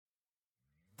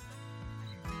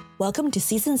Welcome to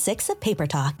Season 6 of Paper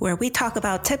Talk, where we talk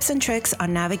about tips and tricks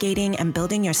on navigating and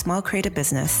building your small creative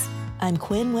business. I'm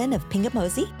Quinn Nguyen of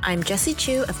Pingamosi. I'm Jessie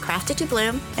Chu of Crafted to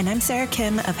Bloom. And I'm Sarah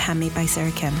Kim of Handmade by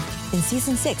Sarah Kim. In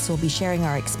Season 6, we'll be sharing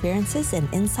our experiences and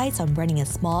insights on running a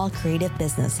small creative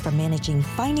business, from managing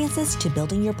finances to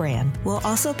building your brand. We'll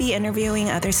also be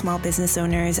interviewing other small business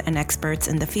owners and experts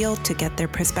in the field to get their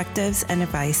perspectives and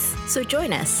advice. So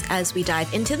join us as we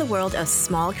dive into the world of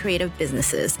small creative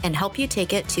businesses and help you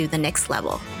take it to the next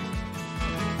level.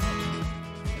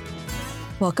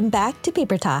 Welcome back to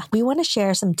Paper Talk. We want to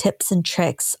share some tips and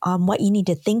tricks on what you need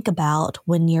to think about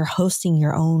when you're hosting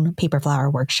your own paper flower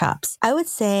workshops. I would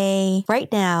say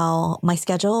right now, my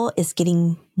schedule is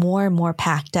getting more and more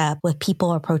packed up with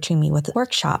people approaching me with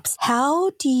workshops. How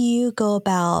do you go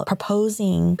about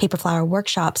proposing paper flower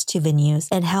workshops to venues,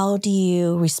 and how do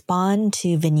you respond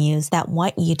to venues that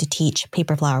want you to teach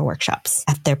paper flower workshops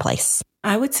at their place?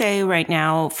 I would say right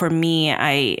now, for me,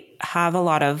 I have a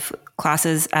lot of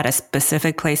classes at a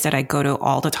specific place that I go to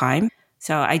all the time.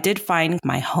 So I did find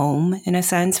my home, in a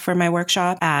sense, for my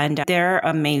workshop, and they're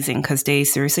amazing because they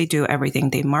seriously do everything.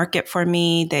 They market for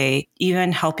me. They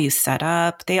even help you set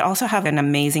up. They also have an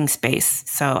amazing space.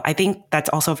 So I think that's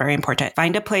also very important.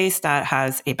 Find a place that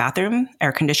has a bathroom,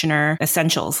 air conditioner,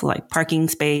 essentials like parking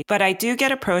space. But I do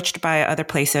get approached by other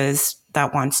places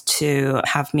that wants to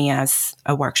have me as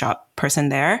a workshop person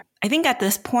there. I think at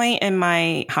this point in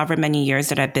my however many years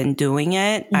that I've been doing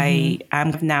it, I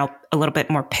am now a little bit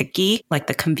more picky, like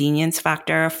the convenience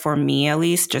factor for me, at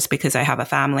least, just because I have a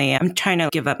family. I'm trying to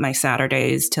give up my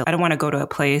Saturdays I don't want to go to a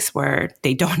place where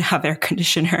they don't have air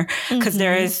conditioner, because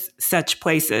there is such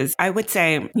places. I would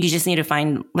say you just need to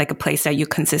find like a place that you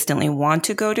consistently want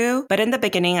to go to. But in the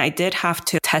beginning, I did have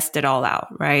to test it all out,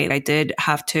 right? I did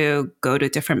have to go to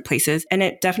different places, and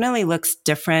it definitely looks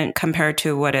different compared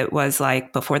to what it was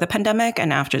like before the pandemic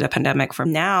and after the pandemic. For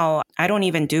now, I don't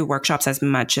even do workshops as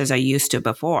much as I used to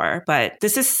before, but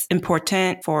this is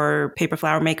important for paper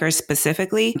flower makers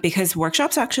specifically, because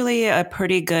workshops are actually a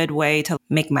pretty good way to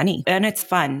make money, and it's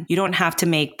fun. You don't have to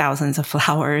make thousands of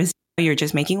flowers. You're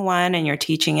just making one and you're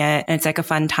teaching it, and it's like a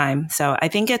fun time. So I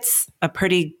think it's a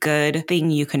pretty good thing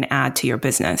you can add to your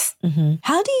business.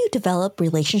 How do you develop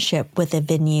relationship with a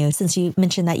venue? Since you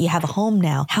mentioned that you have a home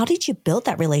now, how did you build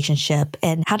that relationship,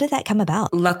 and how did that come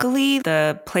about? Luckily,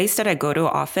 the place that I go to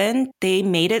often, they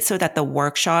made it so that the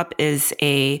workshop is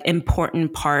a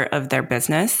important part of their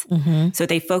business. So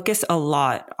they focus a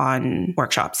lot on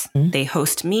workshops. They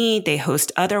host me, they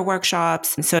host other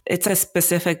workshops. So it's a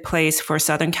specific place for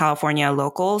Southern California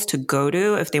locals to go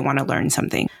to if they want to learn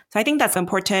something. So I think that's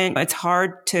important. It's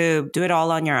hard to do it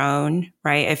all on your own,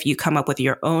 right? If you come up with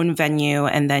your own venue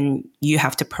and then you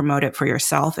have to promote it for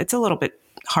yourself, it's a little bit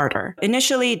harder.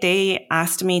 Initially, they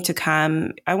asked me to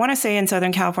come. I want to say in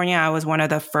Southern California, I was one of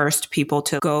the first people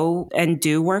to go and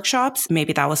do workshops.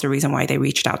 Maybe that was the reason why they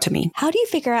reached out to me. How do you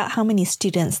figure out how many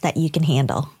students that you can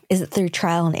handle? Is it through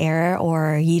trial and error,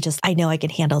 or you just, I know I can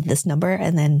handle this number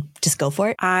and then just go for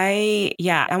it? I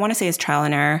want to say it's trial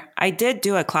and error. I did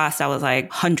do a class that was like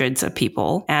hundreds of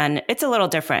people, and it's a little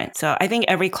different. So I think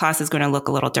every class is going to look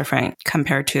a little different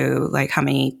compared to like how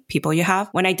many people you have.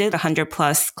 When I did the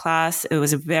 100+ class, it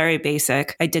was very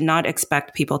basic. I did not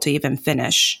expect people to even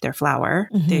finish their flower.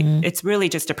 It's really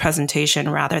just a presentation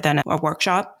rather than a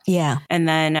workshop. Yeah. And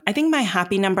then I think my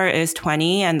happy number is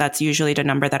 20, and that's usually the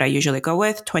number that I usually go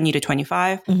with, 20 to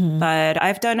 25. But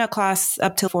I've done a class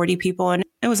up to 40 people, and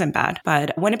it wasn't bad.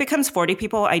 But when it becomes 40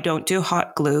 people, I don't do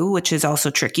hot glue, which is also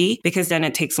tricky, because then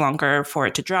it takes longer for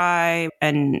it to dry,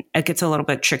 and it gets a little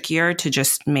bit trickier to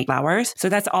just make flowers. So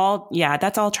that's all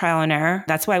trial and error.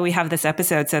 That's why we have this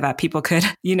episode, so that people could,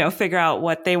 figure out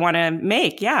what they want to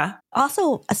make. Yeah.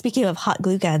 Also, speaking of hot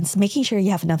glue guns, making sure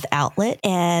you have enough outlet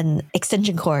and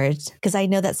extension cords, because I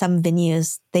know that some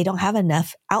venues, they don't have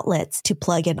enough outlets to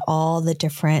plug in all the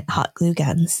different hot glue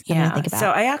guns. Yeah. So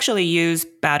I actually use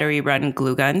battery run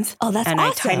glue guns. Oh, that's and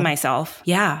awesome. I time myself.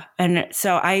 Yeah. And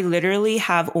so I literally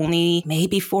have only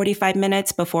maybe 45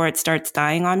 minutes before it starts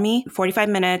dying on me. 45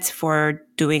 minutes for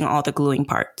doing all the gluing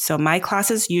part. So my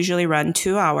classes usually run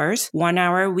 2 hours. 1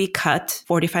 hour we cut,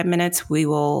 45 minutes we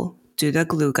will do the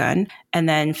glue gun, and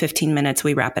then 15 minutes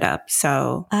we wrap it up.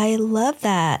 So I love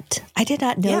that. I did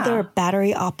not know there were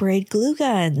battery operated glue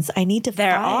guns. I need to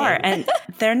There are, and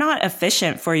they're not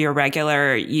efficient for your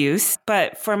regular use.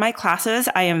 But for my classes,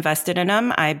 I invested in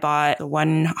them. I bought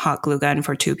one hot glue gun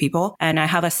for 2 people, and I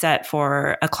have a set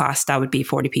for a class that would be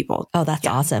 40 people. Oh, that's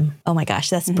awesome. Oh my gosh,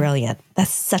 that's brilliant.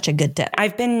 That's such a good tip.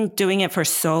 I've been doing it for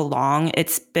so long.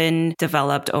 It's been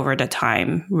developed over the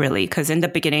time, really. Because in the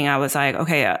beginning, I was like,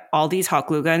 okay, all all these hot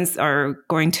glue guns are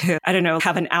going to, I don't know,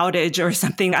 have an outage or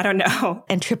something. I don't know.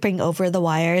 And tripping over the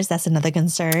wires, that's another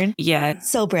concern. Yeah.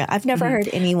 So brilliant. I've never heard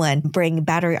anyone bring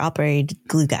battery operated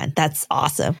glue gun. That's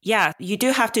awesome. Yeah. You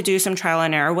do have to do some trial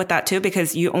and error with that too,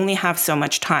 because you only have so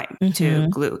much time to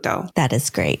glue though. That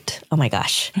is great. Oh my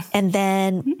gosh. And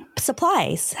then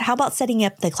supplies. How about setting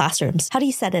up the classrooms? How do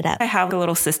you set it up? I have a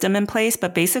little system in place,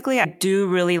 but basically I do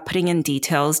really putting in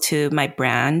details to my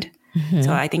brand.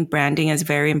 So I think branding is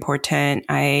very important.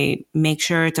 I make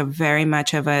sure it's a very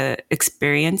much of a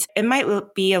experience. It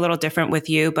might be a little different with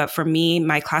you, but for me,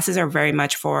 my classes are very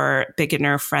much for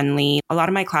beginner friendly. A lot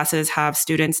of my classes have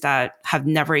students that have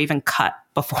never even cut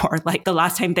before. Like the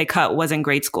last time they cut was in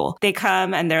grade school. They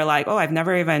come and they're like, oh, I've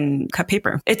never even cut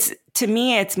paper. To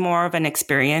me, it's more of an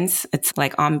experience. It's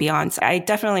like ambiance. I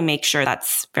definitely make sure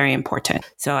that's very important.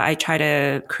 So I try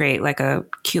to create like a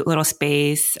cute little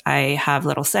space. I have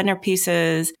little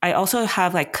centerpieces. I also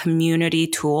have like community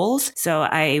tools. So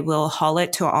I will haul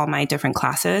it to all my different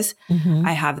classes.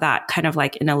 I have that kind of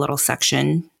like in a little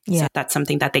section. So that's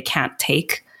something that they can't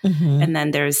take. And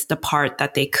then there's the part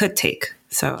that they could take.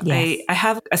 So I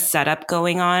have a setup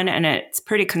going on and it's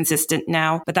pretty consistent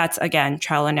now, but that's again,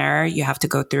 trial and error. You have to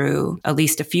go through at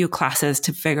least a few classes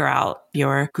to figure out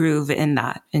your groove in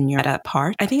your setup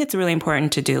part. I think it's really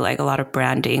important to do like a lot of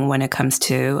branding when it comes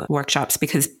to workshops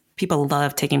because people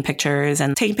love taking pictures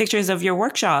of your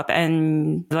workshop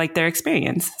and like their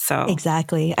experience. So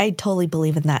exactly. I totally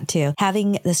believe in that too.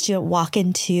 Having the student walk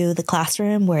into the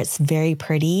classroom where it's very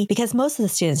pretty, because most of the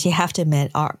students, you have to admit,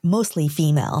 are mostly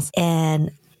females. And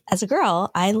as a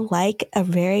girl, I like a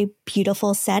very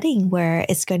beautiful setting where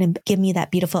it's going to give me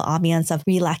that beautiful ambiance of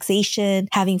relaxation,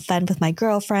 having fun with my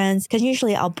girlfriends. Because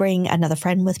usually I'll bring another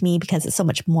friend with me because it's so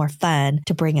much more fun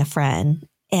to bring a friend.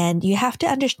 And you have to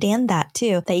understand that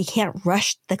too, that you can't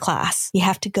rush the class. You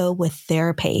have to go with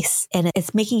their pace. And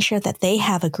it's making sure that they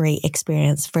have a great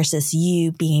experience versus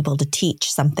you being able to teach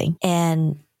something.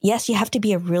 And yes, you have to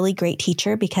be a really great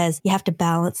teacher because you have to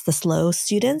balance the slow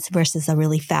students versus a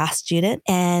really fast student.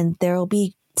 And there will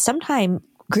be sometime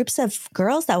groups of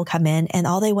girls that will come in and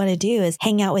all they want to do is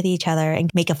hang out with each other and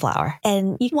make a flower.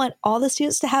 And you want all the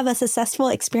students to have a successful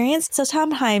experience. So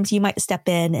sometimes you might step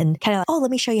in and kind of like, oh, let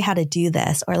me show you how to do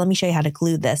this, or let me show you how to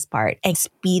glue this part and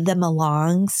speed them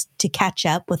along to catch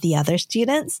up with the other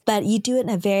students. But you do it in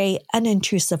a very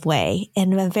unintrusive way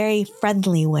and in a very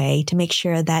friendly way to make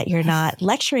sure that you're not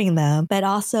lecturing them, but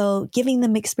also giving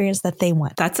them experience that they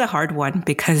want. That's a hard one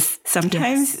because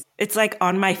sometimes it's like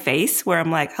on my face where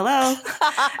I'm like, hello,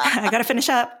 I got to finish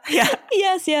up. Yeah.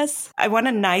 Yes. I want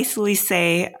to nicely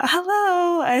say,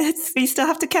 hello, we still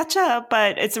have to catch up,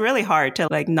 but it's really hard to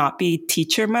like not be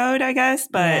teacher mode, I guess.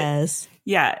 But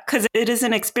yeah, because it is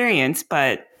an experience,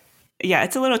 but yeah,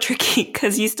 it's a little tricky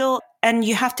because and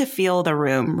you have to feel the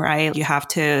room, right? You have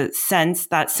to sense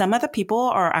that some of the people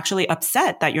are actually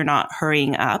upset that you're not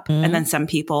hurrying up. And then some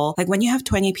people, like when you have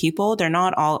 20 people, they're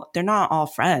not all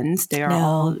friends. They are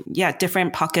all,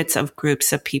 different pockets of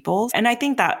groups of people. And I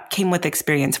think that came with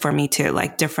experience for me too,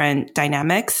 like different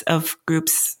dynamics of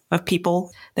groups of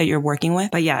people that you're working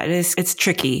with. But yeah, it's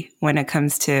tricky when it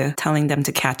comes to telling them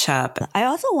to catch up. I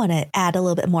also want to add a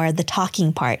little bit more of the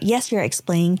talking part. Yes, you're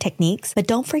explaining techniques, but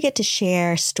don't forget to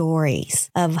share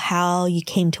stories of how you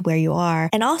came to where you are.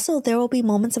 And also there will be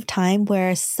moments of time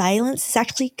where silence is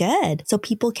actually good. So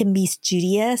people can be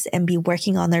studious and be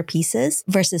working on their pieces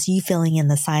versus you filling in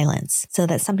the silence. So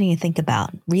that's something to think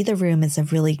about. Read the room is a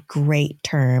really great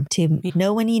term to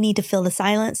know when you need to fill the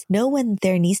silence, know when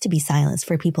there needs to be silence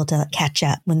for people to catch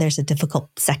up when there's a difficult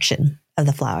section of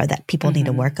the flower that people need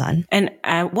to work on. And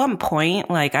at one point,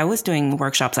 like I was doing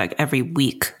workshops like every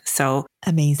week. So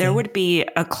amazing. There would be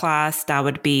a class that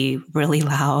would be really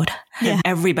loud. Yeah. And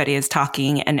everybody is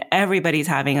talking and everybody's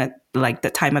having like the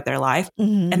time of their life.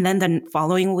 And then the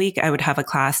following week, I would have a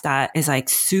class that is like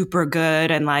super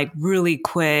good and like really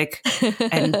quick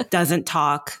and doesn't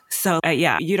talk. So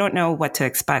you don't know what to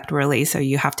expect really. So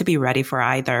you have to be ready for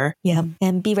either. Yeah.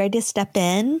 And be ready to step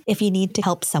in if you need to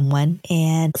help someone.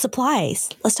 And supplies.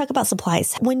 Let's talk about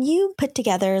supplies. When you put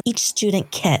together each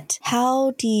student kit,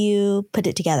 how do you put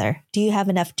it together? Do you have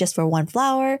enough just for one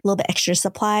flower, a little bit extra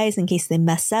supplies in case they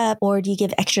mess up? Or do you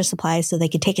give extra supplies so they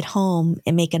can take it home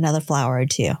and make another flower or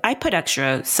two? I put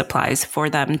extra supplies for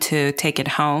them to take it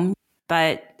home,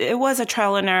 but it was a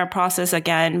trial and error process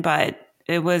again. But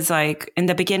it was like in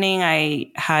the beginning,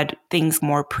 I had things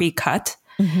more pre-cut.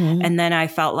 And then I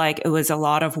felt like it was a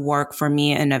lot of work for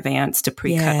me in advance to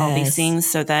pre-cut all these things.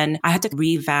 So then I had to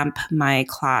revamp my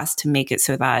class to make it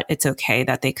so that it's okay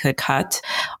that they could cut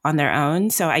on their own.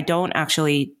 So I don't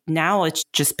actually, now it's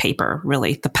just paper,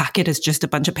 really. The packet is just a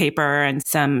bunch of paper and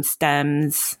some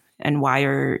stems and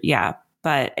wire. Yeah.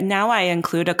 But now I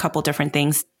include a couple different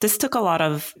things. This took a lot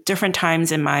of different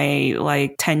times in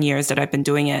my 10 years that I've been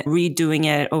doing it, redoing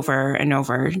it over and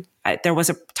over. There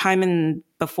was a time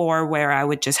before where I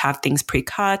would just have things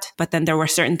pre-cut, but then there were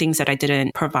certain things that I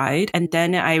didn't provide. And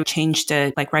then I changed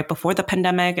it right before the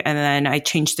pandemic. And then I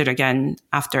changed it again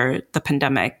after the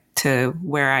pandemic to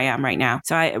where I am right now.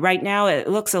 So right now it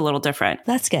looks a little different.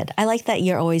 That's good. I like that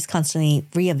you're always constantly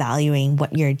reevaluating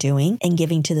what you're doing and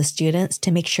giving to the students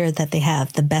to make sure that they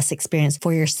have the best experience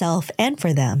for yourself and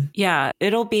for them. Yeah,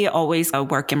 it'll be always a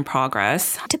work in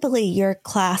progress. Typically, your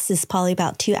class is probably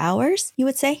about 2 hours, you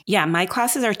would say? Yeah, my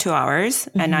classes are 2 hours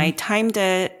and I timed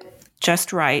it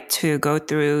just right to go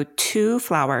through 2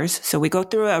 flowers. So we go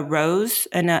through a rose,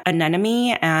 an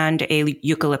anemone, and a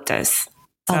eucalyptus.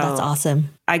 Oh, that's awesome.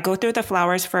 I go through the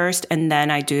flowers first and then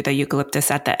I do the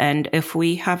eucalyptus at the end if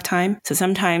we have time. So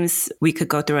sometimes we could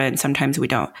go through it and sometimes we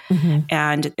don't.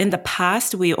 And in the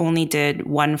past, we only did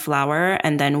 1 flower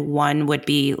and then 1 would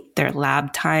be their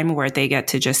lab time where they get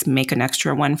to just make an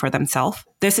extra one for themselves.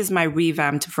 This is my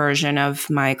revamped version of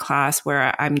my class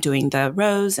where I'm doing the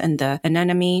rose and the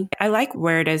anemone. I like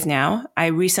where it is now. I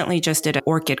recently just did an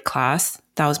orchid class.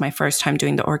 That was my first time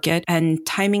doing the orchid, and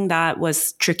timing that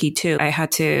was tricky too. I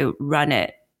had to run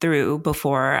it through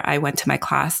before I went to my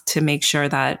class to make sure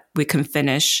that we can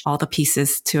finish all the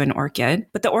pieces to an orchid.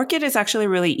 But the orchid is actually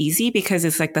really easy because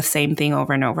it's the same thing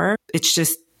over and over. It's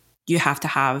just you have to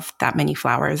have that many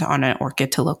flowers on an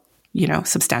orchid to look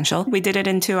substantial. We did it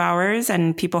in 2 hours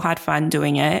and people had fun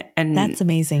doing it. And that's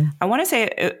amazing. I want to say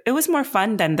it was more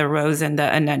fun than the rose and the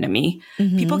anemone.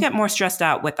 People get more stressed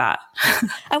out with that.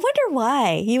 I wonder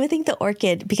why. You would think the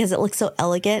orchid, because it looks so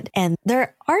elegant and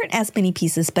there aren't as many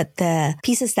pieces, but the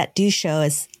pieces that do show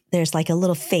is there's a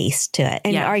little face to it.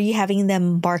 And are you having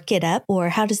them bark it up or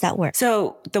how does that work?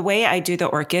 So the way I do the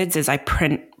orchids is I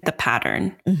print the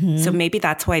pattern. So maybe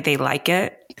that's why they like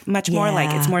it much more.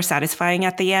 It's more satisfying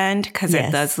at the end because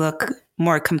it does look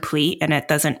more complete and it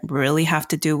doesn't really have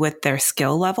to do with their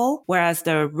skill level. Whereas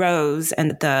the rose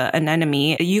and the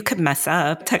anemone, you could mess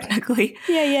up technically.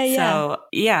 So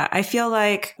I feel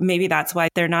like maybe that's why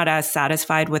they're not as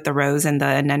satisfied with the rose and the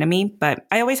anemone. But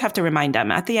I always have to remind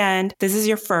them at the end, this is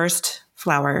your first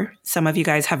flower. Some of you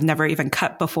guys have never even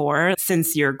cut before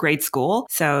since your grade school.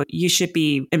 So you should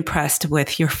be impressed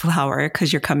with your flower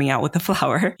because you're coming out with a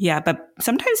flower. Yeah, but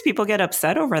sometimes people get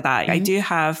upset over that. I do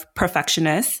have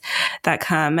perfectionists that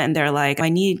come and they're like, I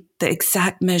need the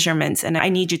exact measurements and I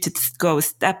need you to go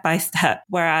step by step.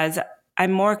 Whereas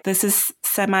I'm more, this is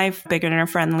semi-beginner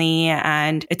friendly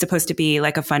and it's supposed to be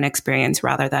a fun experience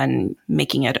rather than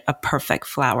making it a perfect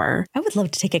flower. I would love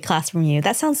to take a class from you.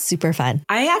 That sounds super fun.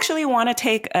 I actually want to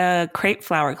take a crepe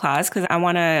flower class because I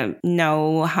want to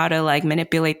know how to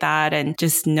manipulate that and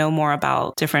just know more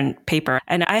about different paper.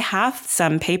 And I have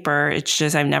some paper. It's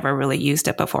just I've never really used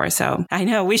it before. So I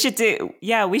know we should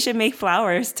make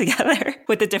flowers together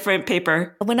with the different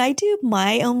paper. When I do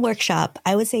my own workshop,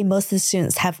 I would say most of the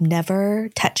students have never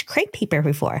touched crepe paper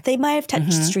before. They might have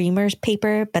touched streamers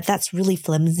paper, but that's really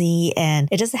flimsy and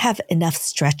it doesn't have enough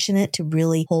stretch in it to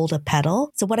really hold a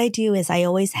petal. So what I do is I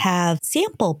always have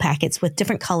sample packets with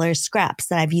different colors, scraps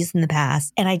that I've used in the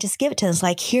past. And I just give it to them.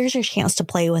 It's here's your chance to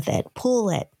play with it,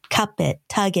 pull it, cup it,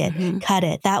 tug it, cut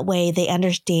it. That way they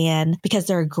understand because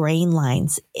there are grain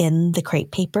lines in the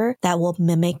crepe paper that will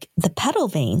mimic the petal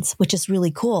veins, which is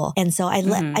really cool. And so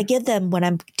I give them when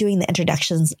I'm doing the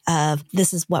introductions of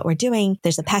this is what we're doing.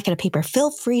 There's a packet of paper. Feel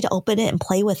free to open it and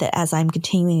play with it as I'm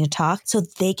continuing to talk so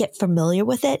they get familiar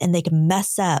with it and they can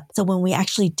mess up. So when we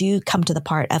actually do come to the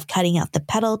part of cutting out the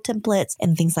petal templates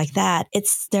and things like that,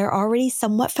 they're already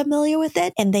somewhat familiar with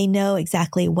it and they know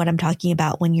exactly what I'm talking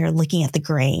about when you're looking at the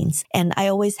grain. And I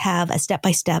always have a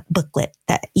step-by-step booklet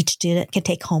that each student can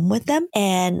take home with them.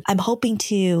 And I'm hoping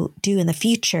to do in the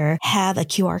future, have a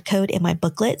QR code in my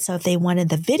booklet. So if they wanted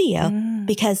the video,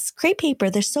 because crepe paper,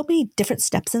 there's so many different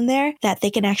steps in there that they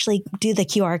can actually do the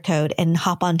QR code and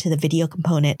hop onto the video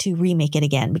component to remake it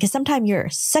again. Because sometimes you're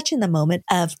such in the moment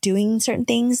of doing certain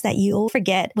things that you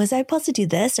forget, was I supposed to do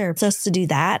this or supposed to do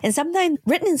that? And sometimes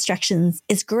written instructions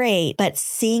is great, but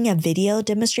seeing a video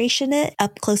demonstration it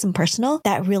up close and personal,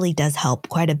 that really does help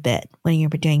quite a bit when you're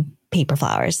doing paper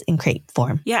flowers in crepe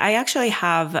form. Yeah, I actually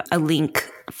have a link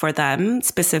for them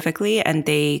specifically, and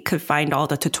they could find all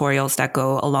the tutorials that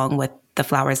go along with the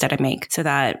flowers that I make so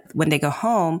that when they go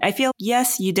home, I feel,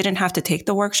 yes, you didn't have to take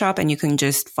the workshop and you can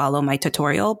just follow my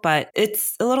tutorial, but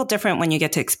it's a little different when you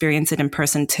get to experience it in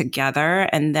person together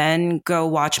and then go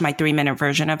watch my 3-minute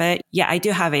version of it. Yeah, I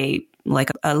do have a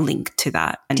link to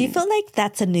that. Do you feel like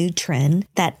that's a new trend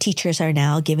that teachers are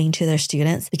now giving to their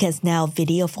students? Because now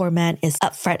video format is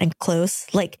up front and close,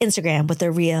 like Instagram with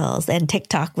their reels and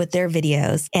TikTok with their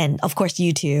videos. And of course,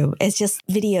 YouTube. It's just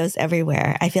videos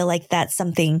everywhere. I feel like that's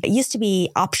something that used to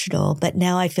be optional, but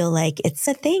now I feel like it's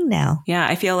a thing now. Yeah,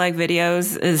 I feel like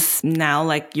videos is now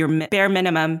like your bare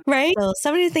minimum. Right? So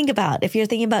something to think about. If you're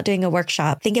thinking about doing a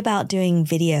workshop, think about doing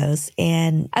videos.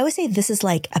 And I would say this is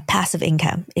like a passive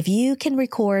income. If you can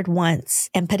record once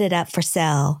and put it up for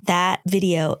sale, that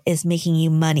video is making you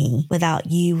money without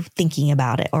you thinking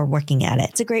about it or working at it.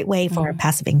 It's a great way for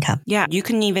passive income. Yeah, you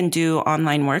can even do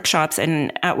online workshops.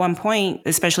 And at one point,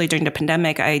 especially during the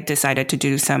pandemic, I decided to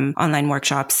do some online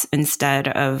workshops instead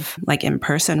of like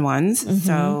in-person ones. Mm-hmm.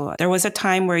 So there was a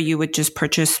time where you would just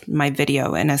purchase my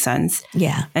video in a sense.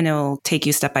 Yeah. And it will take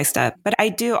you step by step. But I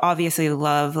do obviously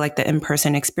love like the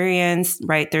in-person experience,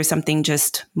 right? There's something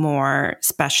just more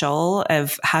special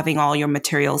of having all your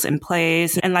materials in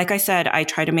place. And like I said, I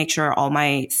try to make sure all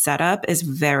my setup is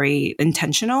very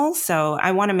intentional. So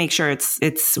I want to make sure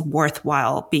it's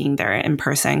worthwhile being there in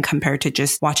person compared to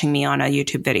just watching me on a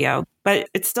YouTube video. But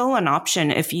it's still an option.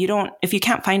 If you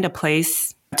can't find a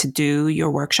place to do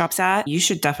your workshops at, you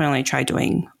should definitely try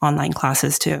doing online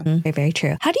classes too. Very, very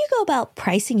true. How do you go about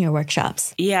pricing your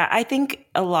workshops? Yeah, I think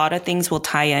a lot of things will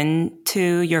tie in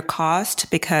to your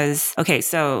cost because, okay,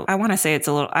 so I want to say it's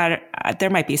a little, there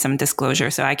might be some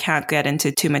disclosure, so I can't get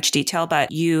into too much detail,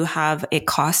 but you have a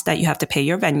cost that you have to pay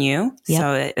your venue. Yep.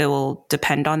 So it will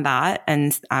depend on that.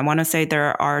 And I want to say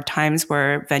there are times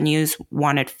where venues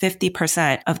wanted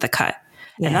 50% of the cut.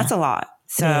 Yeah. And that's a lot.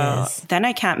 So then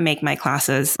I can't make my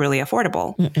classes really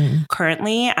affordable. Mm-mm.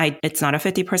 Currently, it's not a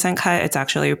 50% cut. It's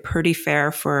actually pretty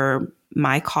fair for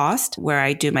my cost where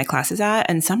I do my classes at.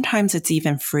 And sometimes it's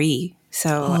even free.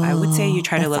 So I would say you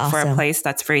try to look for a place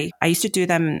that's free. I used to do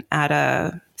them at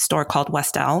a store called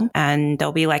West Elm, and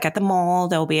they'll be like at the mall,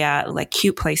 they'll be at like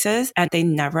cute places, and they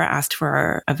never asked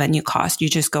for a venue cost. You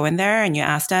just go in there and you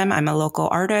ask them, I'm a local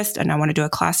artist and I want to do a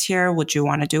class here. Would you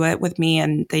want to do it with me?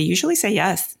 And they usually say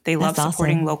yes. They love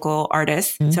supporting local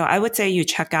artists. Mm-hmm. So I would say you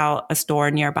check out a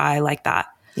store nearby like that.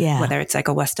 Yeah. Whether it's like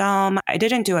a West Elm. I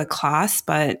didn't do a class,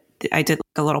 but I did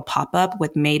like a little pop-up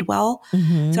with Madewell.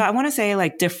 Mm-hmm. So I want to say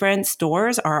like different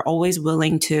stores are always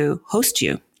willing to host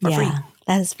you for free.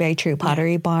 That is very true.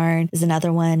 Pottery Barn is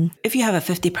another one. If you have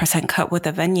a 50% cut with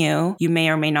a venue, you may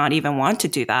or may not even want to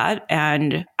do that.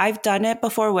 And I've done it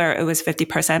before where it was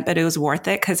 50%, but it was worth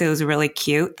it because it was really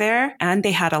cute there. And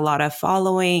they had a lot of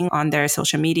following on their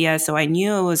social media. So I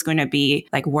knew it was going to be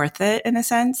like worth it in a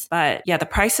sense. But yeah, the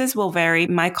prices will vary.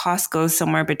 My cost goes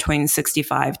somewhere between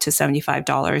 $65 to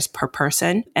 $75 per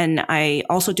person. And I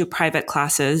also do private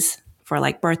classes for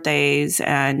like birthdays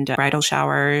and bridal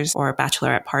showers or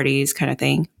bachelorette parties kind of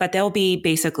thing. But they'll be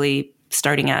basically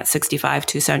starting at $65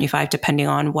 to $75 depending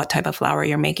on what type of flower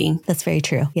you're making. That's very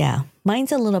true. Yeah.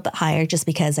 Mine's a little bit higher just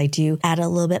because I do add a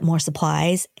little bit more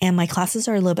supplies and my classes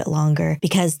are a little bit longer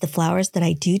because the flowers that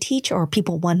I do teach or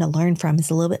people want to learn from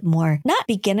is a little bit more, not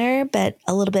beginner, but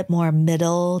a little bit more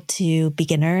middle to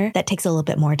beginner. That takes a little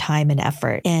bit more time and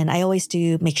effort. And I always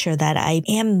do make sure that I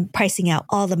am pricing out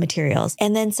all the materials.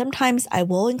 And then sometimes I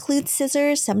will include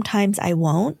scissors. Sometimes I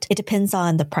won't. It depends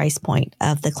on the price point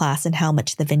of the class and how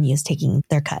much the venue is taking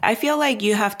their cut. I feel like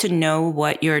you have to know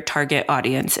what your target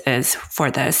audience is for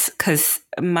this because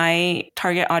my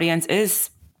target audience is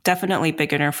definitely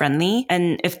beginner friendly.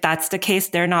 And if that's the case,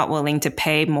 they're not willing to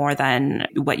pay more than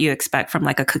what you expect from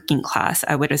like a cooking class,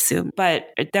 I would assume. But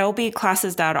there'll be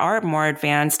classes that are more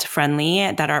advanced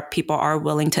friendly that people are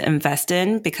willing to invest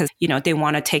in because, you know, they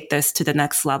want to take this to the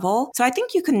next level. So I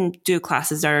think you can do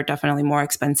classes that are definitely more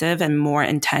expensive and more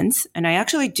intense. And I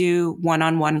actually do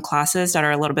one-on-one classes that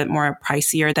are a little bit more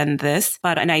pricier than this,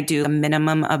 and I do a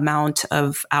minimum amount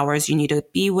of hours you need to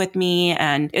be with me.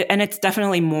 And it's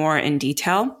definitely more in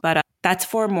detail. But that's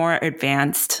for more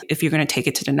advanced, if you're going to take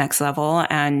it to the next level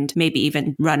and maybe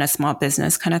even run a small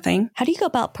business kind of thing. How do you go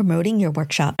about promoting your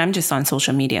workshop? I'm just on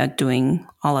social media doing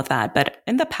all of that. But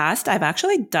in the past, I've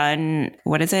actually done,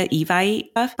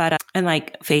 Evite stuff, and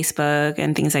like Facebook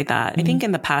and things like that. Mm-hmm. I think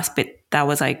in the past, but that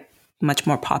was like much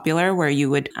more popular where you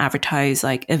would advertise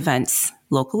like events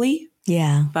locally.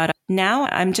 Yeah. But now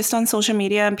I'm just on social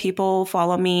media and people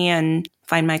follow me and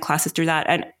find my classes through that.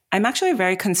 And I'm actually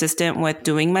very consistent with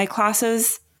doing my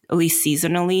classes at least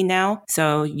seasonally now.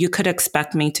 So you could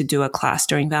expect me to do a class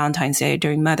during Valentine's Day,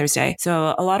 during Mother's Day.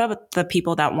 So a lot of the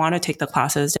people that want to take the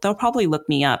classes, they'll probably look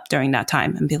me up during that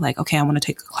time and be like, okay, I want to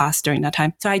take a class during that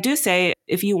time. So I do say,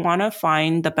 if you want to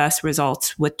find the best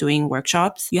results with doing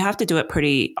workshops, you have to do it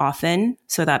pretty often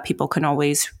so that people can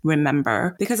always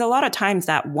remember. Because a lot of times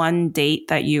that one date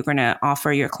that you're going to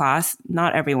offer your class,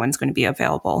 not everyone's going to be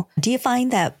available. Do you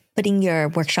find that putting your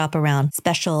workshop around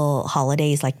special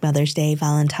holidays like Mother's Day,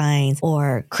 Valentine's,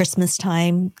 or Christmas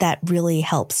time, that really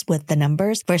helps with the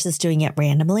numbers versus doing it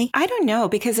randomly? I don't know,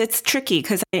 because it's tricky,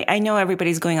 because I know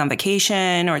everybody's going on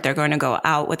vacation or they're going to go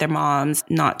out with their moms,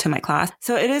 not to my class.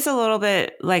 So it is a little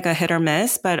bit like a hit or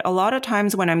miss, but a lot of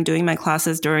times when I'm doing my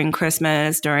classes during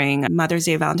Christmas, during Mother's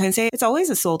Day, Valentine's Day, it's always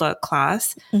a sold out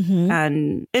class.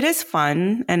 And it is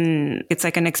fun. And it's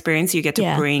like an experience you get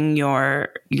to bring your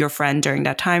friend during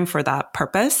that time for that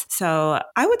purpose. So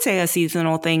I would say a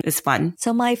seasonal thing is fun.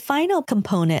 So my final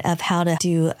component of how to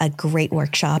do a great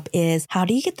workshop is, how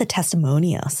do you get the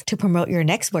testimonials to promote your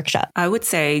next workshop? I would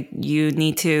say you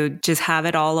need to just have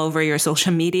it all over your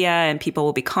social media and people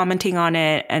will be commenting on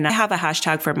it. And I have a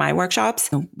hashtag for my workshops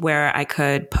where I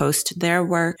could post their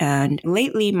work. And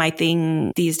lately, my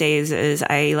thing these days is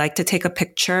I like to take a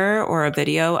picture or a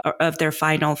video of their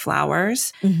final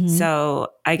flowers. So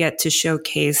I get to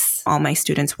showcase all my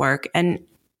students' work. And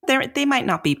they might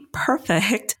not be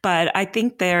perfect, but I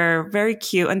think they're very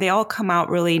cute and they all come out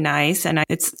really nice. And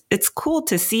it's cool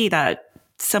to see that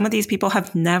some of these people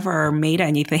have never made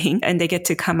anything and they get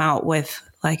to come out with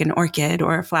like an orchid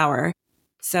or a flower.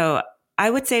 So I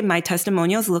would say my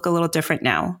testimonials look a little different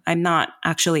now. I'm not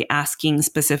actually asking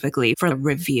specifically for a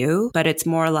review, but it's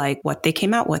more like what they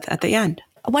came out with at the end.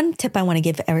 One tip I want to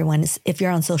give everyone is, if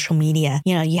you're on social media,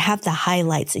 you have the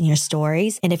highlights in your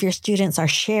stories. And if your students are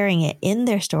sharing it in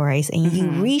their stories and you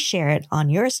reshare it on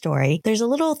your story, there's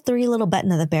a three little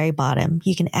button at the very bottom.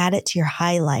 You can add it to your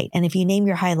highlight. And if you name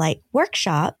your highlight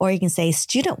workshop, or you can say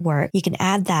student work, you can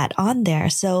add that on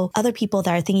there. So other people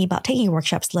that are thinking about taking your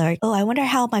workshops, like, oh, I wonder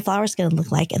how my flower is going to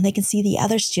look like. And they can see the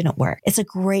other student work. It's a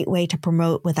great way to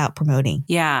promote without promoting.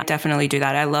 Yeah, definitely do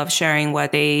that. I love sharing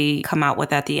what they come out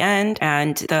with at the end.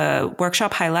 And the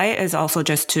workshop highlight is also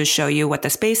just to show you what the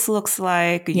space looks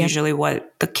like, usually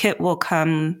what the kit will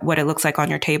come, what it looks like on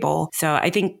your table. So I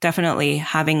think definitely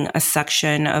having a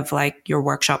section of like your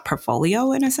workshop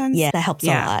portfolio in a sense. Yeah, that helps a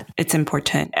lot. It's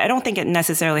important. I don't think it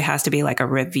necessarily has to be like a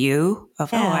review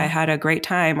of, oh, I had a great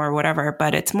time or whatever,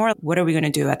 but it's more, what are we going to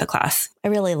do at the class? I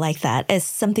really like that. It's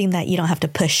something that you don't have to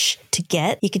push to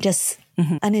get. You can just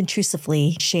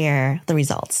unintrusively share the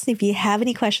results. If you have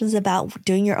any questions about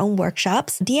doing your own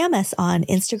workshops, DM us on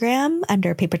Instagram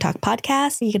under Paper Talk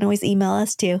Podcast. You can always email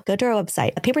us too. Go to our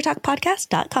website,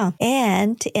 papertalkpodcast.com.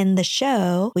 And to end the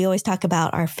show, we always talk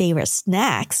about our favorite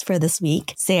snacks for this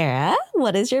week. Sarah,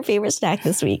 what is your favorite snack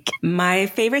this week? My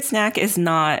favorite snack is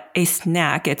not a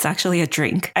snack. It's actually a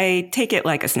drink. I take it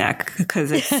like a snack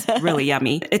because it's really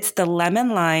yummy. It's the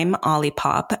lemon lime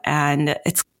Olipop, and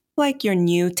it's like your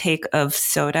new take of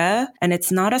soda, and it's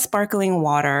not a sparkling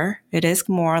water. It is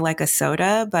more like a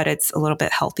soda, but it's a little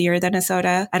bit healthier than a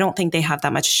soda. I don't think they have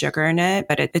that much sugar in it,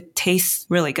 but it tastes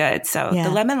really good. So the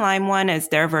lemon lime one is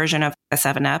their version of a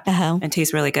 7-Up and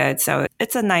tastes really good. So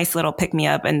it's a nice little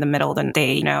pick-me-up in the middle of the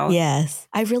day, Yes.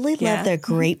 I really love their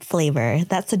grape flavor.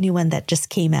 That's a new one that just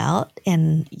came out,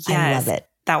 and I love it.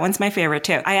 That one's my favorite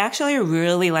too. I actually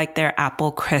really like their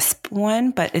apple crisp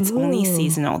one, but it's only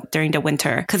seasonal during the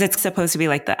winter because it's supposed to be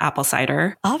like the apple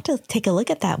cider. I'll have to take a look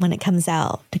at that when it comes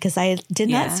out because I did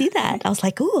not see that. I was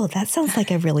like, ooh, that sounds like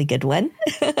a really good one.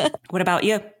 What about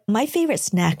you? My favorite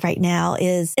snack right now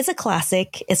it's a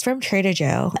classic. It's from Trader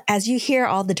Joe. As you hear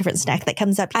all the different snack that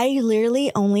comes up, I literally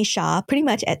only shop pretty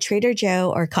much at Trader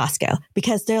Joe or Costco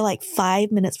because they're like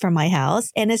 5 minutes from my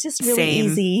house and it's just really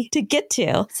easy to get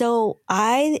to. So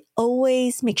I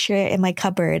always make sure in my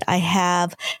cupboard I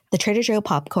have the Trader Joe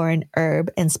popcorn,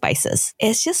 herb, and spices.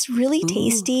 It's just really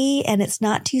tasty and it's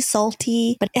not too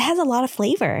salty, but it has a lot of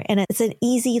flavor and it's an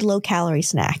easy, low-calorie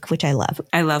snack, which I love.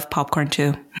 I love popcorn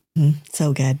too.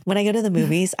 So good. When I go to the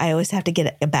movies, I always have to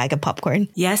get a bag of popcorn.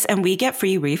 Yes, and we get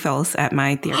free refills at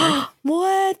my theater.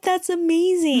 What? That's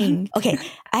amazing. Okay,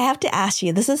 I have to ask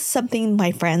you, this is something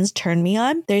my friends turned me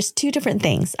on. There's two different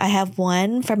things. I have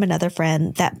one from another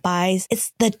friend that buys,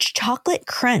 it's the chocolate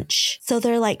crunch. So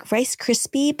they're like Rice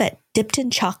Krispie, but dipped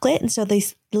in chocolate. And so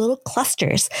these little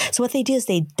clusters. So what they do is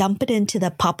they dump it into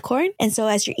the popcorn. And so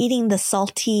as you're eating the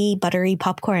salty, buttery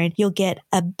popcorn, you'll get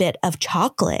a bit of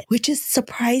chocolate, which is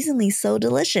surprisingly so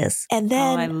delicious. And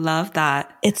then I love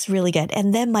that. It's really good.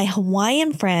 And then my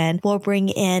Hawaiian friend will bring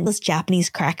in those Japanese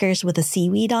crackers with a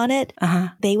seaweed on it.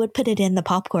 They would put it in the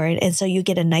popcorn. And so you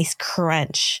get a nice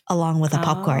crunch along with the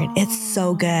popcorn. It's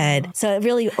so good. So it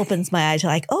really opens my eyes to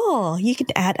like, oh, you can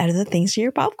add other things to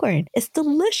your popcorn. It's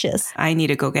delicious. I need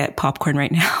to go get popcorn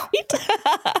right now.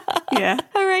 Yeah.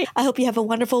 All right. I hope you have a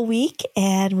wonderful week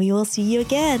and we will see you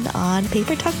again on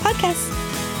Paper Talk Podcast.